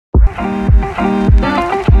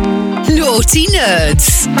Naughty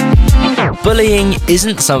Nerds. Bullying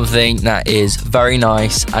isn't something that is very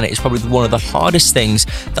nice, and it's probably one of the hardest things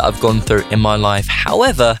that I've gone through in my life.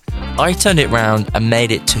 However, I turned it round and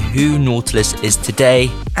made it to who Nautilus is today,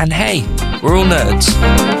 and hey, we're all nerds.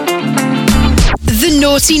 The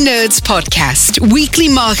Naughty Nerds Podcast. Weekly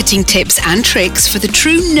marketing tips and tricks for the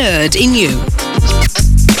true nerd in you.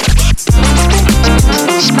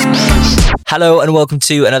 Hello and welcome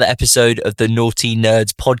to another episode of the Naughty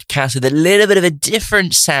Nerds Podcast with a little bit of a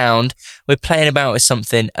different sound. We're playing about with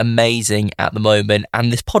something amazing at the moment,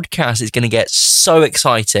 and this podcast is going to get so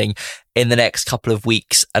exciting in the next couple of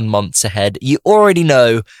weeks and months ahead. You already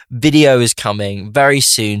know video is coming very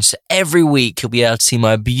soon, so every week you'll be able to see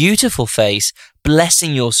my beautiful face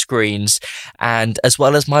blessing your screens, and as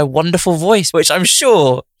well as my wonderful voice, which I'm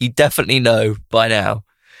sure you definitely know by now.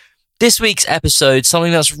 This week's episode,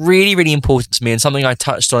 something that's really, really important to me and something I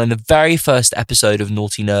touched on in the very first episode of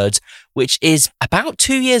Naughty Nerds, which is about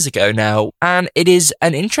 2 years ago now. And it is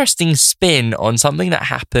an interesting spin on something that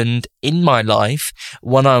happened in my life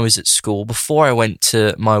when I was at school, before I went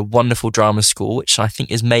to my wonderful drama school, which I think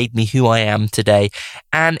has made me who I am today.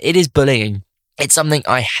 And it is bullying. It's something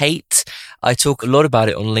I hate. I talk a lot about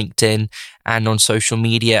it on LinkedIn and on social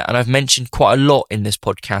media, and I've mentioned quite a lot in this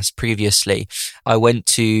podcast previously. I went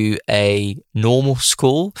to a normal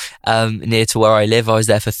school near to where I live. I was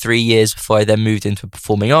there for 3 years before I then moved into a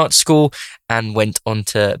performing arts school and went on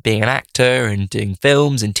to being an actor and doing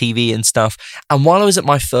films and TV and stuff. And while I was at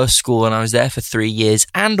my first school, and I was there for 3 years,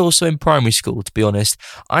 and also in primary school, to be honest,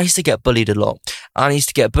 I used to get bullied a lot. I used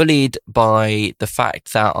to get bullied by the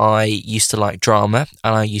fact that I used to like drama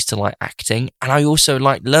and I used to like acting, and I also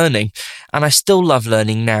like learning. And I still love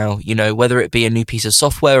learning now, you know, whether it be a new piece of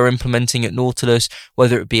software we're implementing at Nautilus,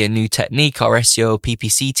 whether it be a new technique our SEO or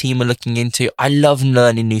PPC team are looking into. I love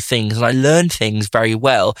learning new things, and I learn things very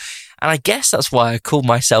well. And I guess that's why I call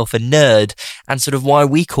myself a nerd, and sort of why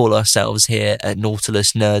we call ourselves here at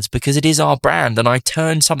Nautilus Nerds, because it is our brand. And I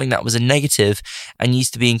turned something that was a negative and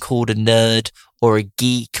used to being called a nerd or a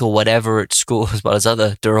geek or whatever at school, as well as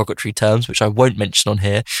other derogatory terms, which I won't mention on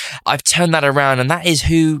here. I've turned that around, and that is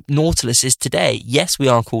who Nautilus is today. Yes, we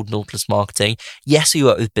are called Nautilus Marketing. Yes, we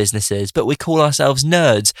work with businesses, but we call ourselves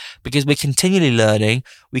nerds because we're continually learning.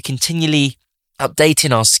 We continually updating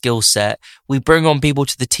our skill set. We bring on people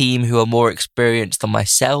to the team who are more experienced than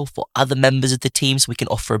myself or other members of the team, so we can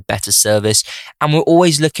offer a better service. And we're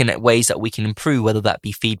always looking at ways that we can improve, whether that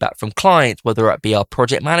be feedback from clients, whether that be our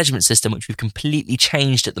project management system, which we've completely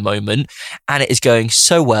changed at the moment, and it is going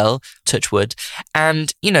so well, touch wood.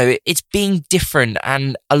 And, you know, it's being different,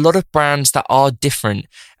 and a lot of brands that are different,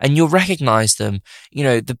 and you'll recognize them, you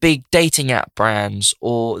know, the big dating app brands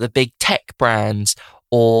or the big tech brands,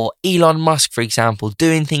 or Elon Musk, for example,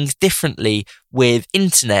 doing things differently with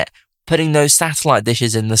internet, putting those satellite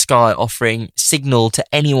dishes in the sky, offering signal to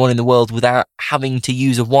anyone in the world without having to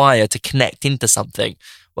use a wire to connect into something.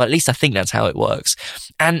 Well, at least I think that's how it works.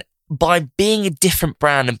 And by being a different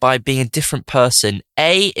brand and by being a different person,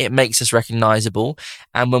 A, it makes us recognizable.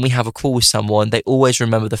 And when we have a call with someone, they always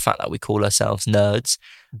remember the fact that we call ourselves nerds.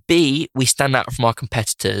 B, we stand out from our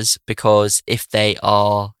competitors, because if they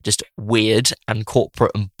are just weird and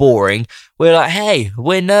corporate and boring, we're like, hey,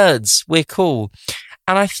 we're nerds, we're cool.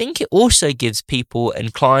 And I think it also gives people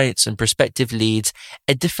and clients and prospective leads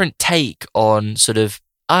a different take on sort of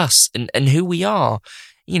us and who we are.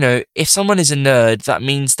 You know, if someone is a nerd, that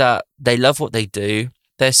means that they love what they do.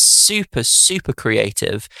 They're super, super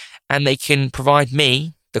creative, and they can provide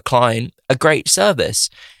me, the client, a great service.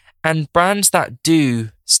 And brands that do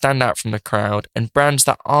stand out from the crowd, and brands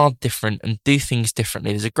that are different and do things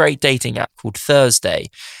differently. There's a great dating app called Thursday,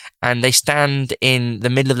 and they stand in the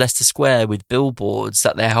middle of Leicester Square with billboards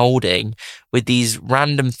that they're holding with these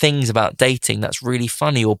random things about dating that's really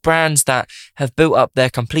funny. Or brands that have built up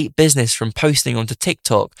their complete business from posting onto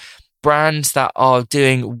TikTok. Brands that are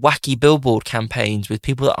doing wacky billboard campaigns with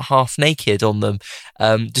people that are half naked on them,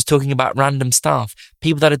 just talking about random stuff.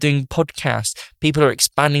 People that are doing podcasts, people who are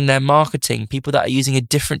expanding their marketing, people that are using a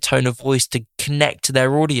different tone of voice to connect to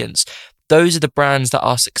their audience. Those are the brands that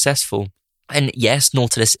are successful. And yes,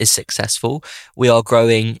 Nautilus is successful. We are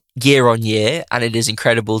growing year on year, and it is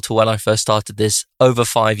incredible to when I first started this over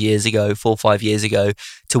 5 years ago, 4 or 5 years ago,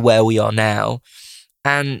 to where we are now.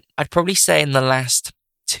 And I'd probably say in the last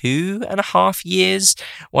 2.5 years,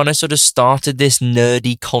 when I sort of started this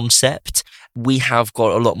nerdy concept, we have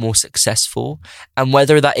got a lot more successful. And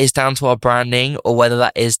whether that is down to our branding or whether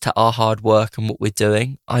that is to our hard work and what we're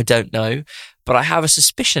doing, I don't know. but I have a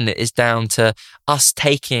suspicion it is down to us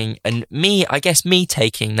taking, and me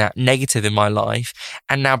taking that negative in my life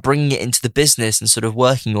and now bringing it into the business and sort of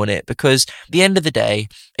working on it. Because at the end of the day,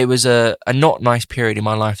 it was a not nice period in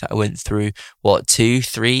my life that I went through, 2,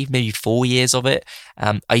 3, maybe 4 years of it.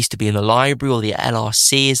 I used to be in the library, or the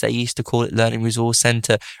LRC as they used to call it, Learning Resource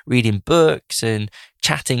Centre, reading books and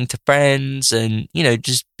chatting to friends and,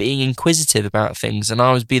 just being inquisitive about things. And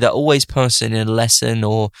I would be that always person in a lesson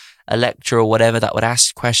or a lecture or whatever that would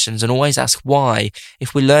ask questions and always ask why.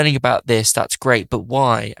 If we're learning about this, that's great, but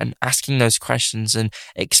why? And asking those questions and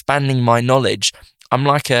expanding my knowledge. I'm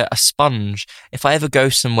like a sponge. If I ever go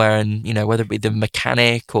somewhere and, whether it be the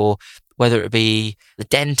mechanic or whether it be the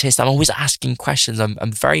dentist, I'm always asking questions. I'm a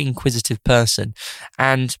very inquisitive person.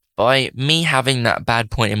 And by me having that bad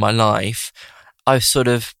point in my life, I've sort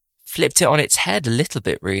of flipped it on its head a little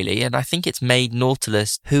bit, really. And I think it's made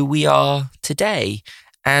Nautilus who we are today.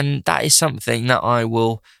 And that is something that I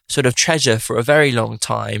will sort of treasure for a very long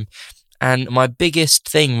time. And my biggest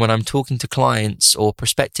thing when I'm talking to clients or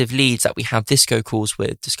prospective leads that we have disco calls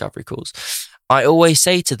with, discovery calls, I always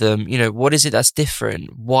say to them, what is it that's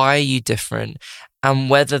different? Why are you different? And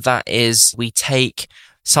whether that is we take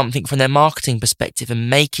something from their marketing perspective and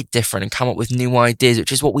make it different and come up with new ideas,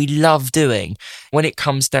 which is what we love doing. When it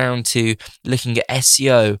comes down to looking at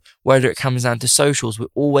SEO, whether it comes down to socials, we're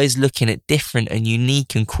always looking at different and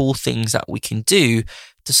unique and cool things that we can do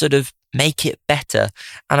to sort of make it better.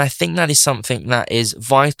 And I think that is something that is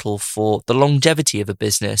vital for the longevity of a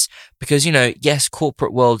business because, yes,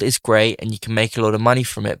 corporate world is great and you can make a lot of money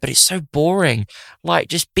from it, but it's so boring. Like,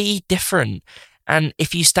 just be different. And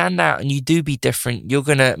if you stand out and you do be different, you're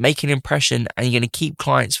going to make an impression and you're going to keep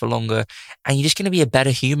clients for longer and you're just going to be a better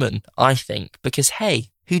human, I think, because hey,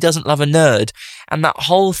 who doesn't love a nerd? And that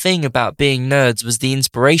whole thing about being nerds was the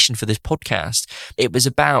inspiration for this podcast. It was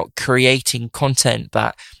about creating content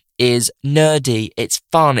that is nerdy, it's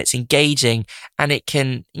fun, it's engaging, and it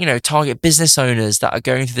can, target business owners that are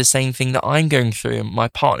going through the same thing that I'm going through and my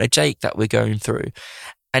partner Jake that we're going through.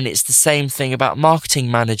 And it's the same thing about marketing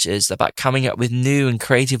managers, about coming up with new and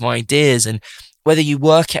creative ideas. And whether you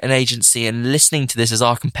work at an agency and listening to this as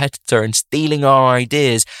our competitor and stealing our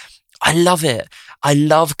ideas, I love it. I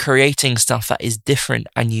love creating stuff that is different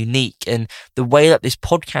and unique. And the way that this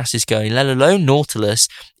podcast is going, let alone Nautilus,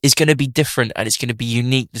 is going to be different and it's going to be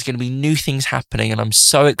unique. There's going to be new things happening and I'm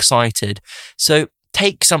so excited. So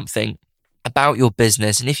take something about your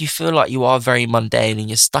business. And if you feel like you are very mundane and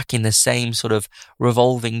you're stuck in the same sort of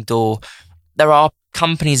revolving door, there are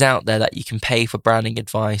companies out there that you can pay for branding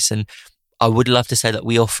advice. And I would love to say that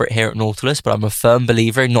we offer it here at Nautilus, but I'm a firm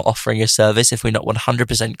believer in not offering a service if we're not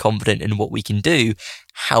 100% confident in what we can do.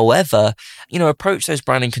 However, approach those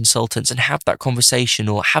branding consultants and have that conversation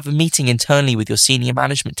or have a meeting internally with your senior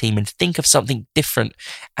management team and think of something different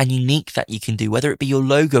and unique that you can do, whether it be your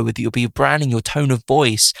logo, whether it be your branding, your tone of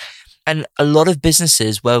voice. And a lot of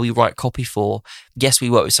businesses where we write copy for, yes, we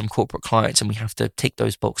work with some corporate clients and we have to tick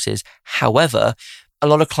those boxes. However, a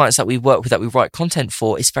lot of clients that we work with that we write content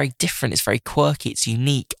for, it's very different, it's very quirky, it's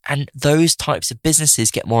unique. And those types of businesses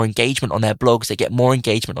get more engagement on their blogs, they get more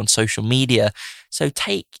engagement on social media. So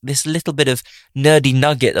take this little bit of nerdy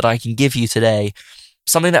nugget that I can give you today.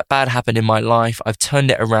 Something that bad happened in my life, I've turned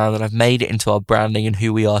it around and I've made it into our branding and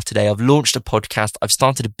who we are today. I've launched a podcast, I've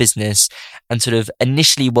started a business and sort of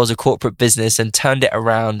initially was a corporate business and turned it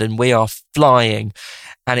around and we are flying.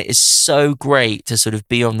 And it is so great to sort of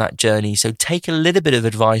be on that journey. So take a little bit of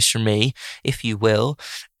advice from me, if you will,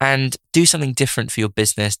 and do something different for your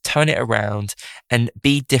business, turn it around and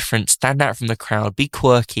be different, stand out from the crowd, be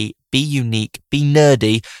quirky, be unique, be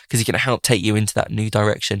nerdy, because it's going to help take you into that new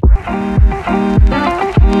direction.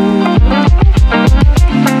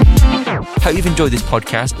 Hope you've enjoyed this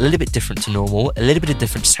podcast. A little bit different to normal, a little bit of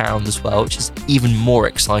different sound as well, which is even more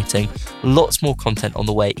exciting. Lots more content on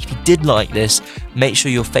the way. If you did like this, make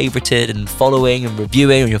sure you're favorited and following and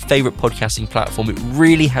reviewing on your favorite podcasting platform. It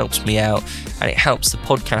really helps me out and it helps the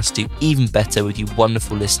podcast do even better with you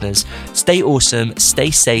wonderful listeners. Stay awesome, stay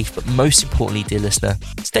safe, but most importantly, dear listener,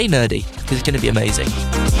 stay nerdy because it's going to be amazing.